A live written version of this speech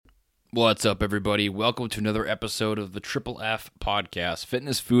What's up, everybody? Welcome to another episode of the Triple F Podcast,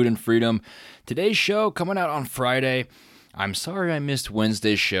 Fitness, Food, and Freedom. Today's show coming out on Friday. I'm sorry I missed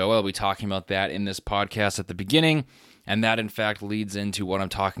Wednesday's show. I'll be talking about that in this podcast at the beginning, and that, in fact, leads into what I'm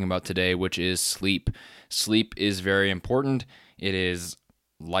talking about today, which is sleep. Sleep is very important. It is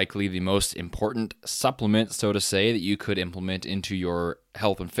likely the most important supplement, so to say, that you could implement into your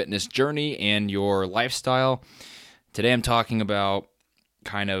health and fitness journey and your lifestyle. Today I'm talking about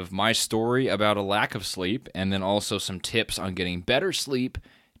kind of my story about a lack of sleep, and then also some tips on getting better sleep,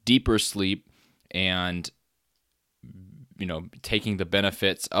 deeper sleep, and taking the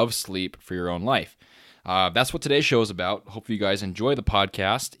benefits of sleep for your own life. That's what today's show is about. Hopefully you guys enjoy the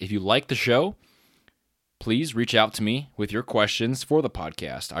podcast. If you like the show, please reach out to me with your questions for the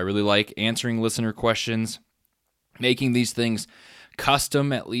podcast. I really like answering listener questions, making these things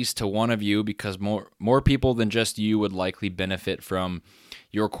custom at least to one of you, because more people than just you would likely benefit from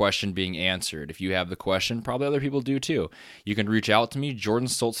your question being answered. If you have the question, probably other people do too. You can reach out to me,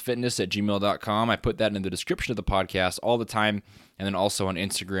 jordanstoltzfitness@gmail.com. I put that in the description of the podcast all the time, and then also on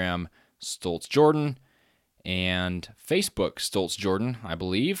Instagram, StoltzJordan, and Facebook, StoltzJordan, I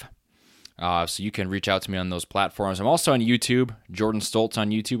believe. So you can reach out to me on those platforms. I'm also on YouTube, Jordan Stoltz on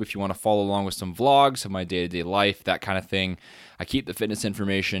YouTube, if you want to follow along with some vlogs of my day-to-day life, that kind of thing. I keep the fitness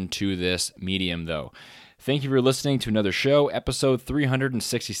information to this medium, though. Thank you for listening to another show, episode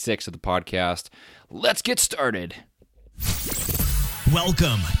 366 of the podcast. Let's get started.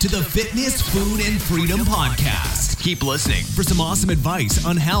 Welcome to the Fitness, Food, and Freedom Podcast. Keep listening for some awesome advice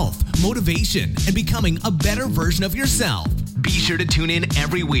on health, motivation, and becoming a better version of yourself. Be sure to tune in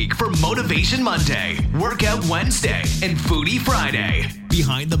every week for Motivation Monday, Workout Wednesday, and Foodie Friday.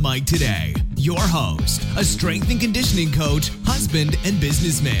 Behind the mic today, your host, a strength and conditioning coach, husband, and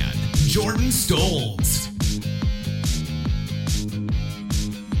businessman, Jordan Stoltz.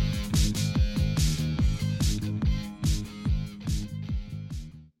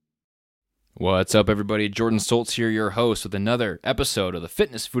 What's up, everybody? Jordan Stoltz here, your host, with another episode of the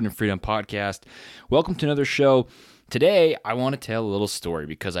Fitness, Food, and Freedom Podcast. Welcome to another show. Today, I want to tell a little story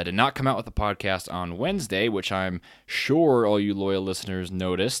because I did not come out with a podcast on Wednesday, which I'm sure all you loyal listeners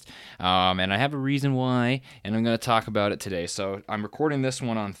noticed, and I have a reason why, and I'm going to talk about it today. So I'm recording this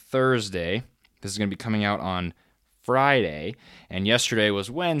one on Thursday. This is going to be coming out on Friday, and yesterday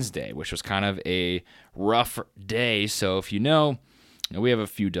was Wednesday, which was kind of a rough day. So if you know, we have a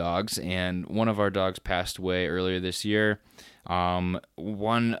few dogs, and one of our dogs passed away earlier this year.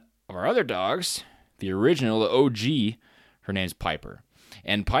 One of our other dogs, the original, the OG, her name's Piper.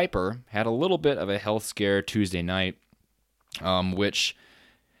 And Piper had a little bit of a health scare Tuesday night, which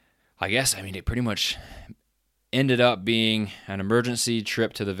it pretty much ended up being an emergency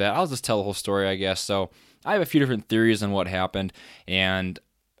trip to the vet. I'll just tell the whole story, I guess. So I have a few different theories on what happened, and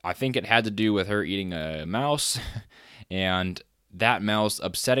I think it had to do with her eating a mouse, and that mouse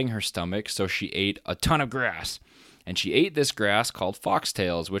upsetting her stomach, so she ate a ton of grass. And she ate this grass called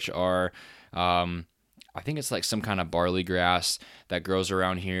foxtails, which are, I think it's like some kind of barley grass that grows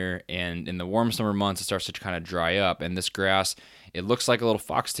around here. And in the warm summer months, it starts to kind of dry up. And this grass, it looks like a little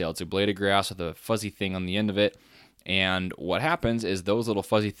foxtail. It's a blade of grass with a fuzzy thing on the end of it. And what happens is those little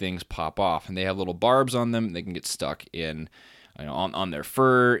fuzzy things pop off, and they have little barbs on them. They can get stuck in, on their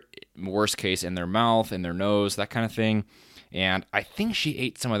fur, worst case in their mouth, in their nose, that kind of thing. And I think she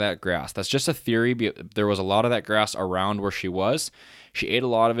ate some of that grass. That's just a theory. There was a lot of that grass around where she was. She ate a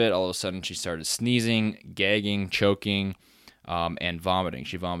lot of it. All of a sudden, she started sneezing, gagging, choking, and vomiting.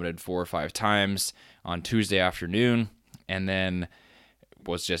 She vomited 4 or 5 times on Tuesday afternoon, and then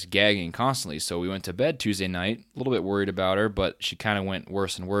was just gagging constantly. So we went to bed Tuesday night, a little bit worried about her, but she kind of went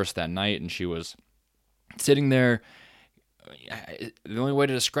worse and worse that night, and she was sitting there. The only way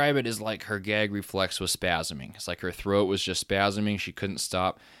to describe it is like her gag reflex was spasming. It's like her throat was just spasming. She couldn't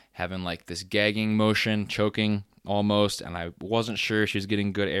stop having like this gagging motion, choking almost, and I wasn't sure if she was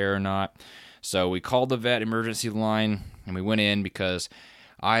getting good air or not. So we called the vet emergency line, and we went in because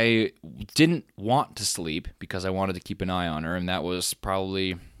I didn't want to sleep because I wanted to keep an eye on her, and that was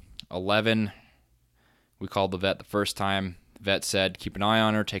probably 11. We called the vet the first time. The vet said, keep an eye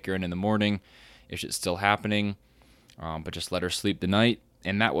on her, take her in the morning if it's still happening. But just let her sleep the night,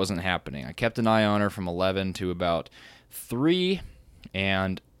 and that wasn't happening. I kept an eye on her from 11 to about 3,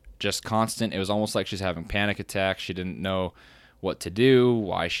 and just constant. It was almost like she's having panic attacks. She didn't know what to do,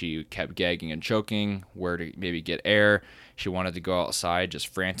 why she kept gagging and choking, where to maybe get air. She wanted to go outside just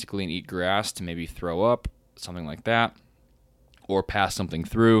frantically and eat grass to maybe throw up, something like that, or pass something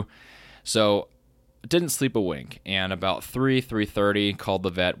through. So didn't sleep a wink, and about 3:30, called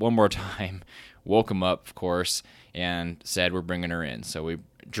the vet one more time, woke him up, of course, and said we're bringing her in. So we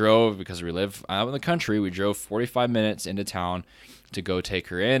drove, because we live out in the country, we drove 45 minutes into town to go take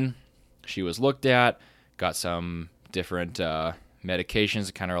her in. She was looked at, got some different medications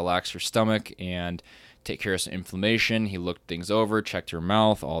to kind of relax her stomach and take care of some inflammation. He looked things over, checked her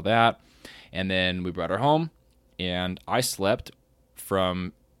mouth, all that. And then we brought her home, and I slept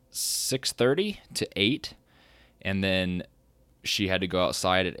from 6:30 to 8, and then she had to go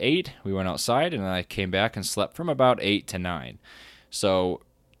outside at 8. We went outside, and then I came back and slept from about 8 to 9. So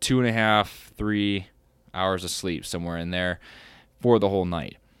 2.5, 3 hours of sleep, somewhere in there, for the whole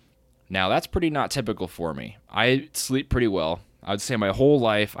night. Now, that's pretty not typical for me. I sleep pretty well. I would say my whole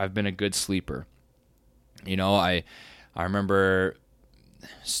life I've been a good sleeper. You know, I remember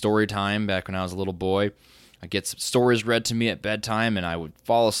story time back when I was a little boy. I get some stories read to me at bedtime, and I would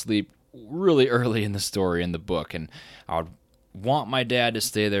fall asleep really early in the story in the book, and I would want my dad to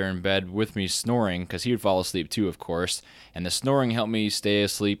stay there in bed with me snoring, because he would fall asleep too, of course, and the snoring helped me stay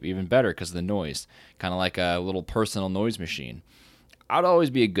asleep even better because of the noise, kind of like a little personal noise machine. I'd always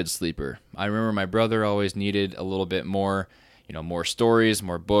be a good sleeper. I remember my brother always needed a little bit more, more stories,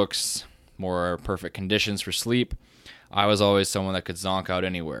 more books, more perfect conditions for sleep. I was always someone that could zonk out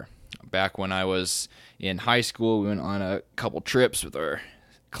anywhere. Back when I was in high school, we went on a couple trips with our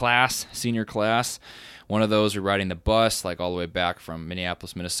class, senior class. One of those, we were riding the bus, like all the way back from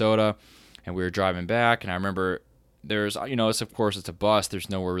Minneapolis, Minnesota, and we were driving back, and I remember there's, of course it's a bus, there's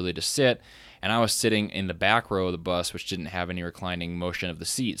nowhere really to sit, and I was sitting in the back row of the bus, which didn't have any reclining motion of the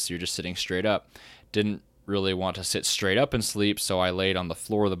seats, so you're just sitting straight up. Didn't really want to sit straight up and sleep, so I laid on the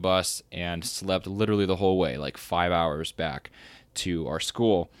floor of the bus and slept literally the whole way, like 5 hours back to our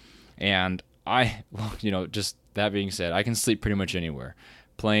school. And just that being said, I can sleep pretty much anywhere.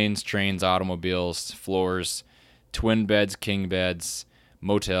 Planes, trains, automobiles, floors, twin beds, king beds,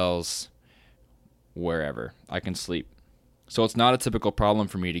 motels, wherever. I can sleep. So it's not a typical problem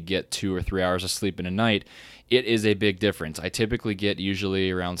for me to get 2 or 3 hours of sleep in a night. It is a big difference. I typically get usually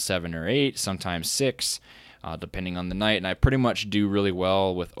around 7 or 8, sometimes 6, depending on the night. And I pretty much do really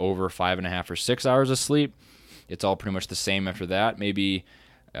well with over 5.5 or 6 hours of sleep. It's all pretty much the same after that. Maybe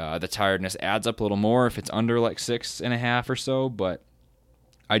the tiredness adds up a little more if it's under like 6.5 or so, but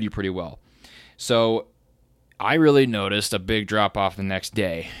I do pretty well. So I really noticed a big drop off the next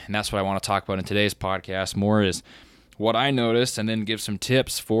day, and that's what I want to talk about in today's podcast more, is what I noticed, and then give some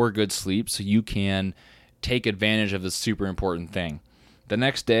tips for good sleep so you can take advantage of this super important thing. The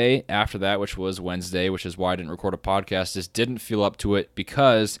next day after that, which was Wednesday, which is why I didn't record a podcast, just didn't feel up to it,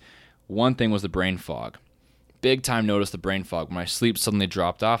 because one thing was the brain fog. Big time notice the brain fog. My sleep suddenly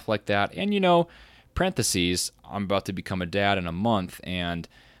dropped off like that, and parentheses, I'm about to become a dad in a month, and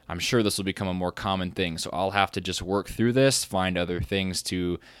I'm sure this will become a more common thing. So I'll have to just work through this, find other things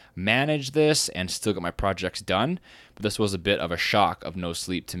to manage this, and still get my projects done. But this was a bit of a shock of no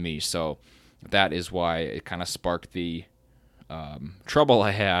sleep to me. So that is why it kind of sparked the trouble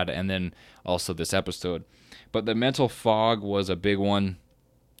I had, and then also this episode. But the mental fog was a big one.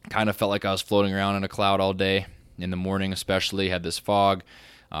 Kind of felt like I was floating around in a cloud all day. In the morning especially, had this fog.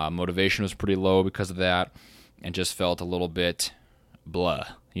 Motivation was pretty low because of that, and just felt a little bit blah,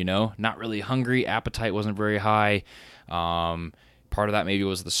 not really hungry. Appetite wasn't very high. Part of that maybe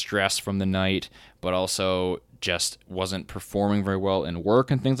was the stress from the night, but also just wasn't performing very well in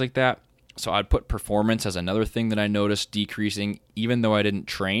work and things like that. So I'd put performance as another thing that I noticed decreasing, even though I didn't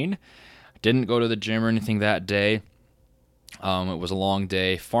train. I didn't go to the gym or anything that day. It was a long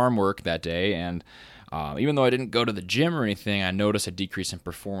day, farm work that day, and even though I didn't go to the gym or anything, I noticed a decrease in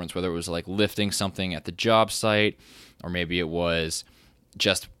performance, whether it was like lifting something at the job site, or maybe it was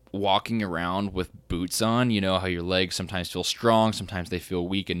just walking around with boots on. You know how your legs sometimes feel strong, sometimes they feel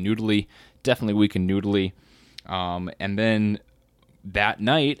weak and noodly, definitely weak and noodly. And then that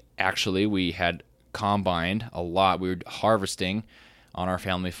night, actually, we had combined a lot. We were harvesting on our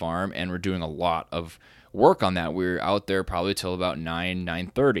family farm, and we're doing a lot of work on that. We were out there probably till about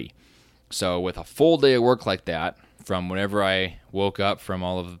 9:30. So with a full day of work like that, from whenever I woke up from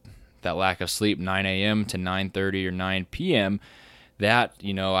all of that lack of sleep, 9 a.m. to 9:30 or 9 p.m., that,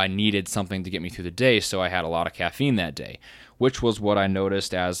 I needed something to get me through the day, so I had a lot of caffeine that day, which was what I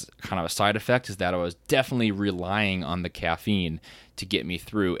noticed as kind of a side effect, is that I was definitely relying on the caffeine to get me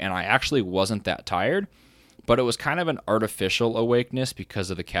through, and I actually wasn't that tired, but it was kind of an artificial awakeness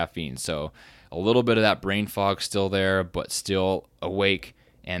because of the caffeine. So a little bit of that brain fog still there, but still awake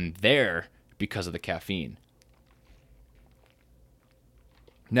and there because of the caffeine.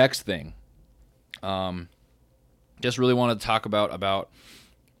 Next thing, just really wanted to talk about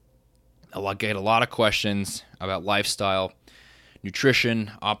I get a lot of questions about lifestyle,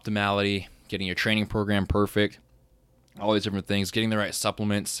 nutrition, optimality, getting your training program perfect. all these different things, getting the right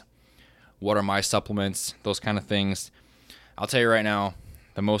supplements. What are my supplements? Those kind of things. I'll tell you right now,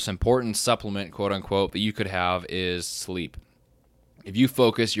 the most important supplement, quote unquote, that you could have is sleep. If you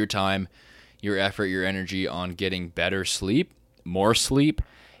focus your time, your effort, your energy on getting better sleep, more sleep,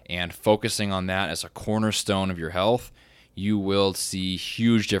 and focusing on that as a cornerstone of your health, you will see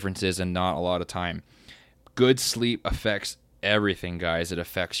huge differences in not a lot of time. Good sleep affects everything, guys. It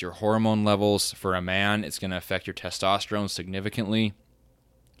affects your hormone levels. For a man, it's going to affect your testosterone significantly.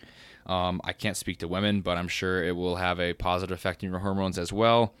 I can't speak to women, but I'm sure it will have a positive effect on your hormones as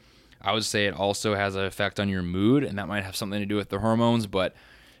well. I would say it also has an effect on your mood, and that might have something to do with the hormones, but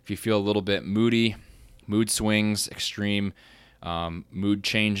if you feel a little bit moody, mood swings, extreme mood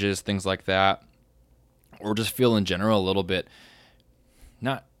changes, things like that, or just feel in general a little bit,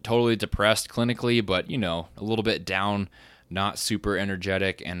 not totally depressed clinically, but, a little bit down, not super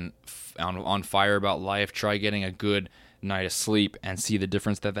energetic and on fire about life, try getting a good night of sleep and see the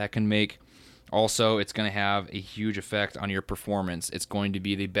difference that can make. Also, it's going to have a huge effect on your performance. It's going to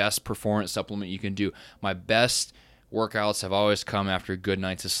be the best performance supplement you can do. My best workouts have always come after good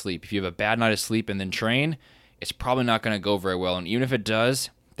nights of sleep. If you have a bad night of sleep and then train, it's probably not going to go very well. And even if it does,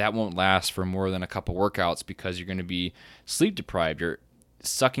 that won't last for more than a couple workouts because you're going to be sleep deprived. You're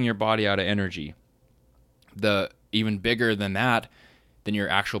sucking your body out of energy. Even bigger than that, than your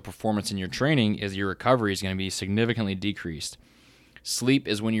actual performance in your training, is your recovery is going to be significantly decreased. Sleep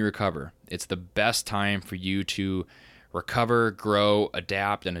is when you recover. It's the best time for you to recover, grow,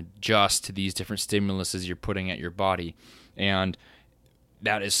 adapt, and adjust to these different stimuluses you're putting at your body. And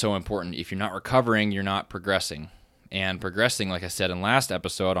that is so important. If you're not recovering, you're not progressing. And progressing, like I said in last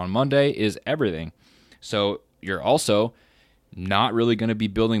episode on Monday, is everything. So you're also not really going to be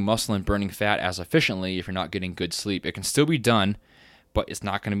building muscle and burning fat as efficiently if you're not getting good sleep. It can still be done, but it's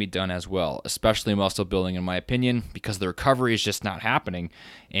not going to be done as well, especially muscle building, in my opinion, because the recovery is just not happening,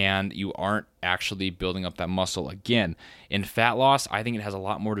 and you aren't actually building up that muscle again. In fat loss, I think it has a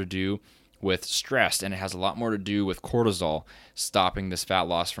lot more to do with stress, and it has a lot more to do with cortisol stopping this fat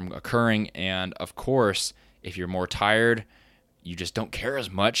loss from occurring. And of course, if you're more tired, you just don't care as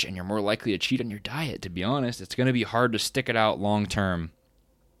much, and you're more likely to cheat on your diet, to be honest. It's going to be hard to stick it out long term.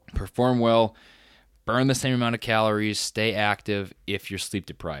 Perform well, burn the same amount of calories, stay active if you're sleep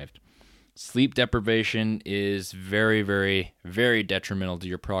deprived. Sleep deprivation is very, very, very detrimental to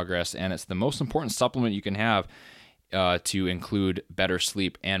your progress, and it's the most important supplement you can have to include better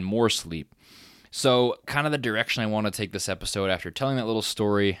sleep and more sleep. So kind of the direction I want to take this episode after telling that little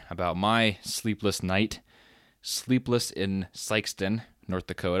story about my sleepless night, sleepless in Sikeston, North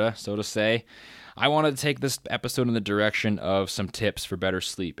Dakota, so to say, I wanted to take this episode in the direction of some tips for better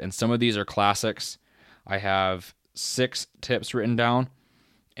sleep. And some of these are classics. I have 6 tips written down,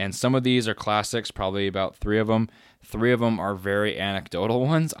 and some of these are classics, probably about 3 of them. 3 of them are very anecdotal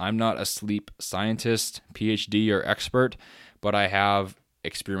ones. I'm not a sleep scientist, PhD, or expert, but I have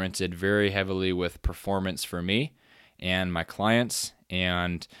experimented very heavily with performance for me and my clients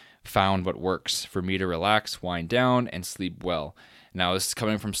and found what works for me to relax, wind down, and sleep well. Now, this is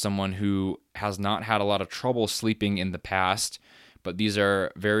coming from someone who has not had a lot of trouble sleeping in the past, but these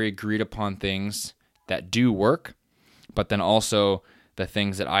are very agreed upon things that do work, but then also the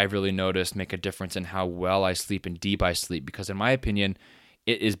things that I've really noticed make a difference in how well I sleep and deep I sleep. Because in my opinion,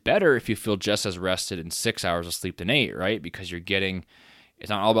 it is better if you feel just as rested in 6 hours of sleep than 8, right? Because it's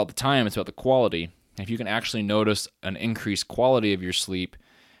not all about the time, it's about the quality. And if you can actually notice an increased quality of your sleep,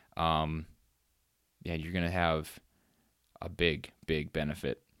 you're going to have a big, big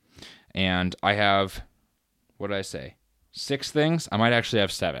benefit. And I have, 6 things? I might actually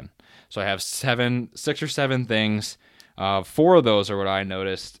have 7. So I have 6 or 7 things. 4 of those are what I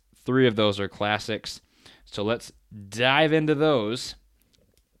noticed. 3 of those are classics. So let's dive into those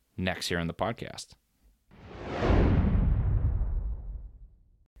next here on the podcast.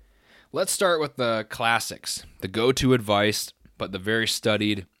 Let's start with the classics, the go-to advice, but the very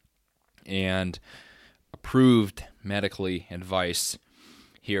studied and approved medically advice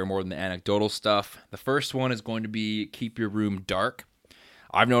here more than the anecdotal stuff. The first one is going to be keep your room dark.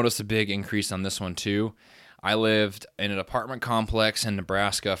 I've noticed a big increase on this one too. I lived in an apartment complex in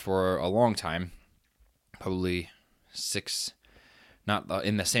Nebraska for a long time, probably 6, not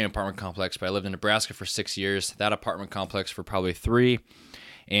in the same apartment complex, but I lived in Nebraska for 6 years, that apartment complex for probably 3.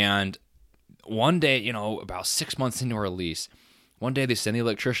 And one day, about 6 months into our lease, one day they send the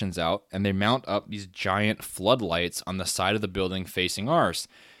electricians out and they mount up these giant floodlights on the side of the building facing ours.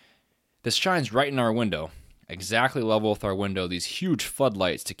 This shines right in our window, exactly level with our window, these huge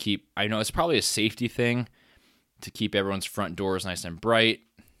floodlights to keep, I know it's probably a safety thing, to keep everyone's front doors nice and bright,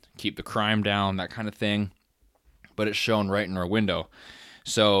 keep the crime down, that kind of thing. but it's shown right in our window.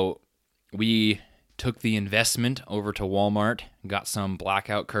 So we took the investment over to Walmart, got some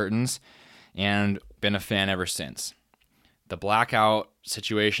blackout curtains, and been a fan ever since. The blackout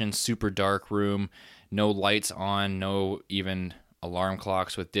situation, super dark room, no lights on, no even alarm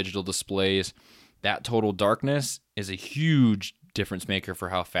clocks with digital displays. That total darkness is a huge difference maker for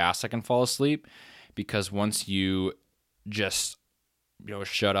how fast I can fall asleep, because once you just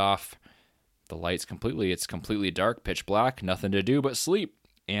shut off the lights completely, it's completely dark, pitch black, nothing to do but sleep.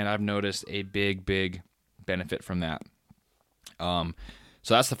 And I've noticed a big benefit from that.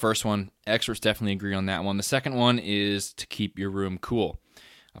 So that's the first one. Experts definitely agree on that one. The second one is to keep your room cool.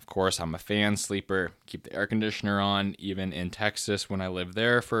 Of course, I'm a fan sleeper. Keep the air conditioner on, even in Texas when I lived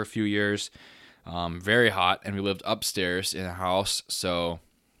there for a few years. Very hot, and we lived upstairs in a house. So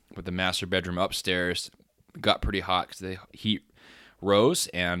with the master bedroom upstairs, it got pretty hot because the heat rose.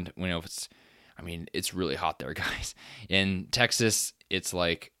 And it's really hot there, guys. In Texas, it's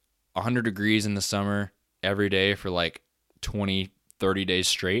like 100 degrees in the summer every day for like 20, 30 days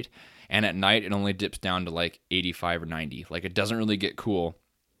straight. And at night, it only dips down to like 85 or 90. Like, it doesn't really get cool,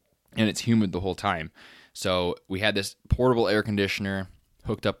 and it's humid the whole time. So we had this portable air conditioner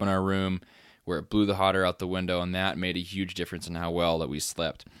hooked up in our room where it blew the hot air out the window, and that made a huge difference in how well that we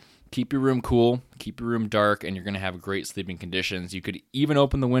slept. Keep your room cool, keep your room dark, and you're going to have great sleeping conditions. You could even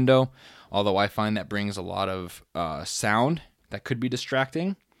open the window, although I find that brings a lot of sound that could be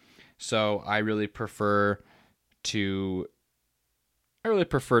distracting. So I really prefer to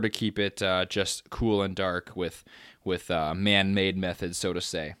keep it just cool and dark with man-made methods, so to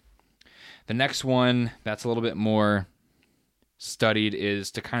say. The next one that's a little bit more studied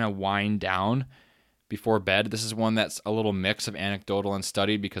is to kind of wind down before bed. This is one that's a little mix of anecdotal and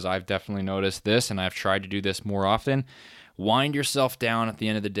studied, because I've definitely noticed this, and I've tried to do this more often. Wind yourself down at the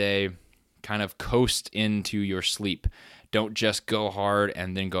end of the day, kind of coast into your sleep. Don't just go hard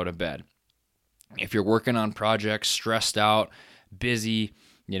and then go to bed. If you're working on projects, stressed out, busy,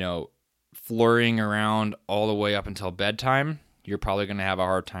 flurrying around all the way up until bedtime, you're probably going to have a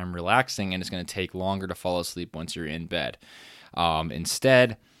hard time relaxing, and it's going to take longer to fall asleep once you're in bed.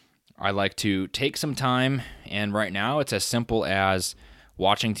 Instead, I like to take some time, and right now it's as simple as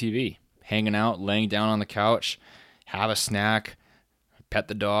watching TV, hanging out, laying down on the couch, have a snack, pet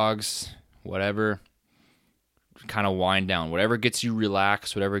the dogs, whatever, kind of wind down. Whatever gets you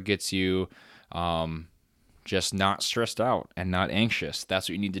relaxed, whatever gets you just not stressed out and not anxious. That's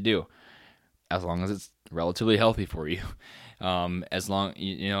what you need to do, as long as it's relatively healthy for you. As long,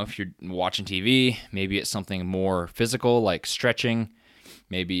 if you're watching TV, maybe it's something more physical like stretching.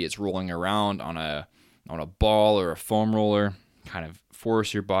 Maybe it's rolling around on a ball or a foam roller, kind of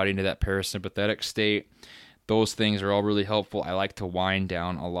force your body into that parasympathetic state. Those things are all really helpful. I like to wind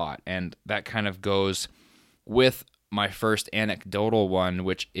down a lot, and that kind of goes with my first anecdotal one,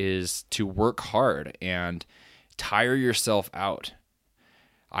 which is to work hard and tire yourself out.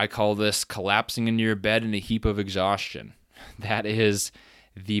 I call this collapsing into your bed in a heap of exhaustion. That is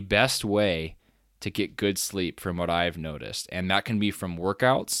the best way to get good sleep from what I've noticed. And that can be from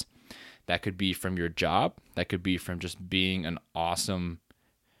workouts. That could be from your job. That could be from just being an awesome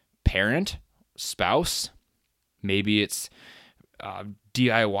parent, spouse. Maybe it's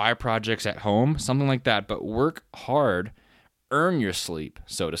DIY projects at home, something like that. But work hard, earn your sleep,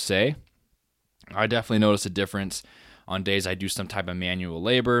 so to say. I definitely notice a difference on days I do some type of manual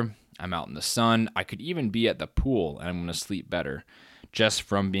labor. I'm out in the sun. I could even be at the pool, and I'm going to sleep better just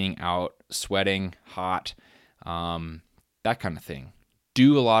from being out, sweating, hot, that kind of thing.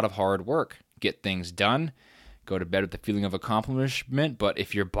 Do a lot of hard work. Get things done. Go to bed with the feeling of accomplishment. But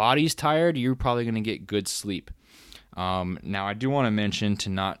if your body's tired, you're probably going to get good sleep. Now, I do want to mention to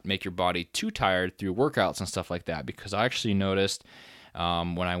not make your body too tired through workouts and stuff like that, because I actually noticed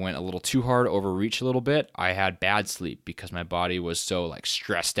when I went a little too hard, overreach a little bit, I had bad sleep because my body was so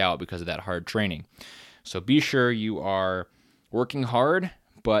stressed out because of that hard training. So be sure you are working hard,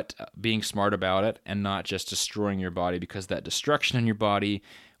 but being smart about it and not just destroying your body, because that destruction in your body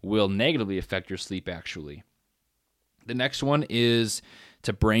will negatively affect your sleep actually. The next one is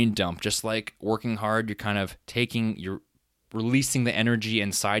to brain dump. Just like working hard, you're releasing the energy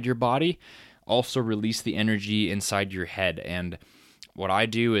inside your body. Also release the energy inside your head. And what I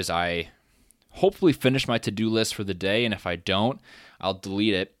do is I hopefully finish my to-do list for the day, and if I don't, I'll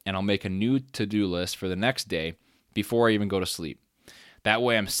delete it and I'll make a new to-do list for the next day before I even go to sleep. That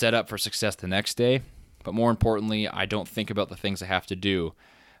way I'm set up for success the next day, but more importantly, I don't think about the things I have to do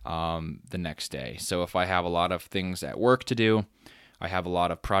the next day. So if I have a lot of things at work to do, I have a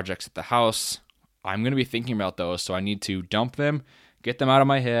lot of projects at the house, I'm going to be thinking about those, so I need to dump them, get them out of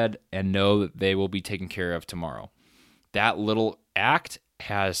my head, and know that they will be taken care of tomorrow. that little act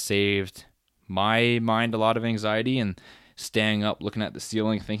has saved my mind a lot of anxiety and staying up, looking at the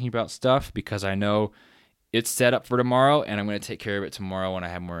ceiling, thinking about stuff, because I know it's set up for tomorrow and I'm going to take care of it tomorrow when I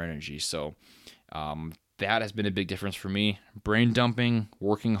have more energy. So that has been a big difference for me. Brain dumping,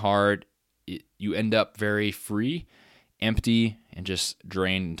 working hard, you end up very free, empty, and just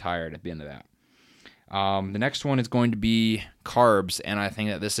drained and tired at the end of that. The next one is going to be carbs, and I think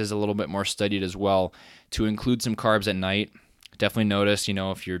that this is a little bit more studied as well, to include some carbs at night. Definitely notice,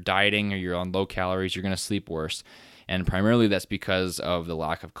 if you're dieting or you're on low calories, you're going to sleep worse. And primarily that's because of the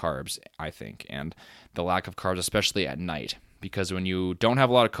lack of carbs, I think, and the lack of carbs, especially at night. Because when you don't have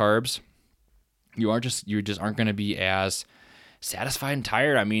a lot of carbs, you just aren't going to be as satisfied and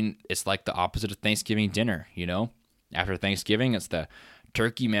tired. I mean, it's like the opposite of Thanksgiving dinner, After Thanksgiving, it's the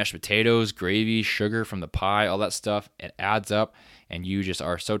turkey, mashed potatoes, gravy, sugar from the pie, all that stuff. It adds up, and you just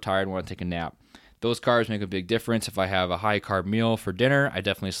are so tired and want to take a nap. Those carbs make a big difference. If I have a high carb meal for dinner, I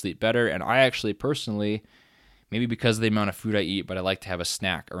definitely sleep better. And I actually personally, maybe because of the amount of food I eat, but I like to have a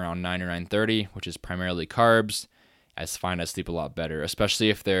snack around 9 or 9:30, which is primarily carbs. I find I sleep a lot better, especially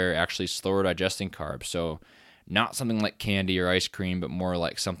if they're actually slower digesting carbs. So not something like candy or ice cream, but more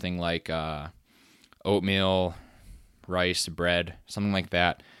like something like oatmeal, rice, bread, something like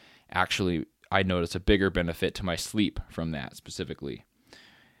that. Actually, I notice a bigger benefit to my sleep from that specifically.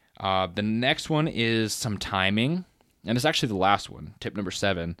 The next one is some timing, and it's actually the last one, tip number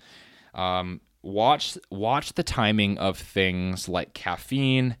 7. Watch the timing of things like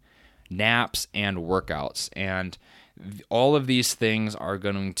caffeine, naps, and workouts. And all of these things are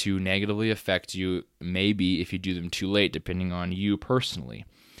going to negatively affect you, maybe if you do them too late, depending on you personally.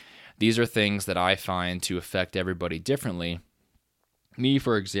 These are things that I find to affect everybody differently. Me,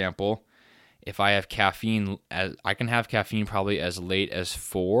 for example, if I have caffeine, I can have caffeine probably as late as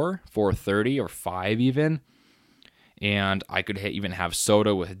 4, 4:30, or 5 even. And I could even have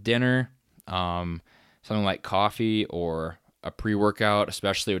soda with dinner, something like coffee or a pre-workout,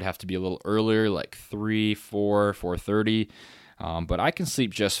 especially it would have to be a little earlier, like 3, 4, 4:30. But I can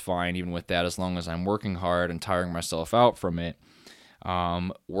sleep just fine even with that as long as I'm working hard and tiring myself out from it.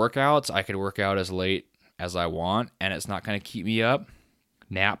 Workouts, I could work out as late as I want, and it's not going to keep me up.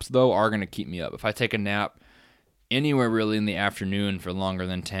 Naps, though, are going to keep me up. If I take a nap anywhere really in the afternoon for longer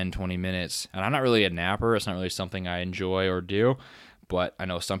than 10, 20 minutes, and I'm not really a napper, it's not really something I enjoy or do, but I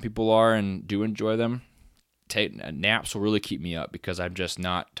know some people are and do enjoy them. Naps will really keep me up because I'm just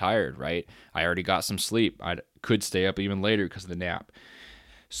not tired, right? I already got some sleep. I could stay up even later because of the nap.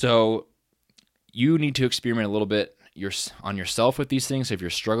 So you need to experiment a little bit on yourself with these things. So if you're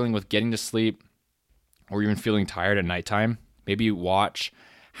struggling with getting to sleep or even feeling tired at nighttime, maybe watch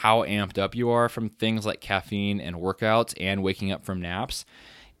how amped up you are from things like caffeine and workouts and waking up from naps.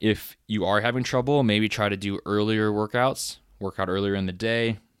 If you are having trouble, maybe try to do earlier workouts, work out earlier in the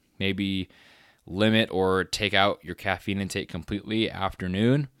day, maybe limit or take out your caffeine intake completely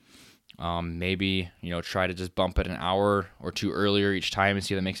afternoon. Maybe, try to just bump it an hour or 2 earlier each time and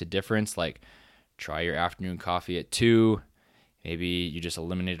see if that makes a difference. Like try your afternoon coffee at 2. Maybe you just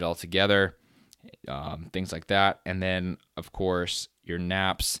eliminate it altogether. Things like that. And then, of course, your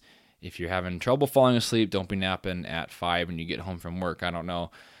naps. If you're having trouble falling asleep, don't be napping at 5 when you get home from work. I don't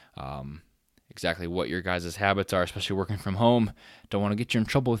know exactly what your guys' habits are, especially working from home. Don't want to get you in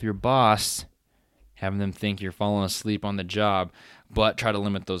trouble with your boss, having them think you're falling asleep on the job, but try to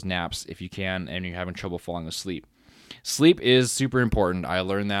limit those naps if you can and you're having trouble falling asleep. Sleep is super important. I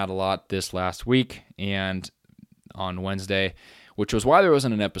learned that a lot this last week and on Wednesday, which was why there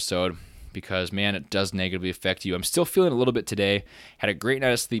wasn't an episode, because, man, it does negatively affect you. I'm still feeling a little bit today. Had a great night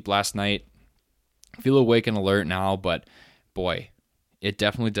of sleep last night. Feel awake and alert now, but boy, it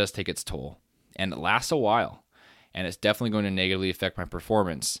definitely does take its toll. And it lasts a while. And it's definitely going to negatively affect my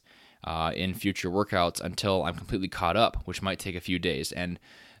performance in future workouts until I'm completely caught up, which might take a few days. And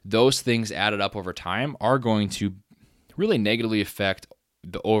those things added up over time are going to really negatively affect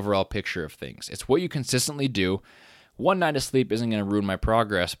the overall picture of things. It's what you consistently do. One night of sleep isn't going to ruin my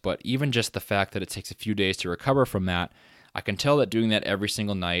progress, but even just the fact that it takes a few days to recover from that, I can tell that doing that every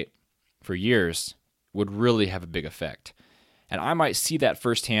single night for years would really have a big effect. And I might see that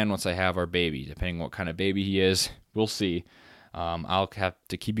firsthand once I have our baby, depending on what kind of baby he is. We'll see. I'll have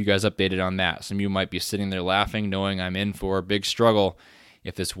to keep you guys updated on that. Some of you might be sitting there laughing, knowing I'm in for a big struggle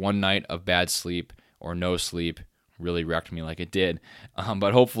if this one night of bad sleep or no sleep really wrecked me like it did.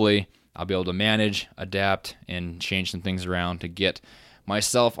 But hopefully I'll be able to manage, adapt, and change some things around to get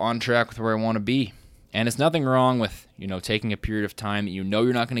myself on track with where I want to be. And it's nothing wrong with, taking a period of time that you're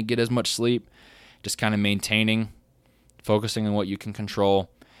not going to get as much sleep, just kind of maintaining, focusing on what you can control,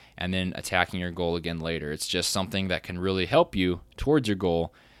 and then attacking your goal again later. It's just something that can really help you towards your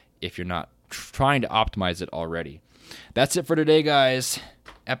goal if you're not trying to optimize it already. That's it for today, guys.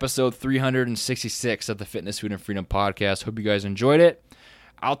 Episode 366 of the Fitness, Food, and Freedom Podcast. Hope you guys enjoyed it.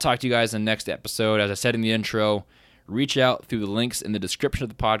 I'll talk to you guys in the next episode. As I said in the intro, reach out through the links in the description of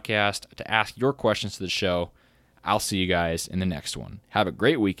the podcast to ask your questions to the show. I'll see you guys in the next one. Have a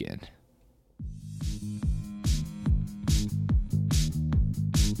great weekend.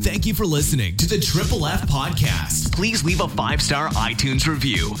 Thank you for listening to the Triple F Podcast. Please leave a 5-star iTunes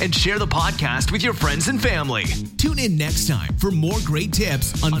review and share the podcast with your friends and family. Tune in next time for more great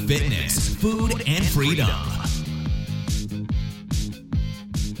tips on fitness, food, and freedom.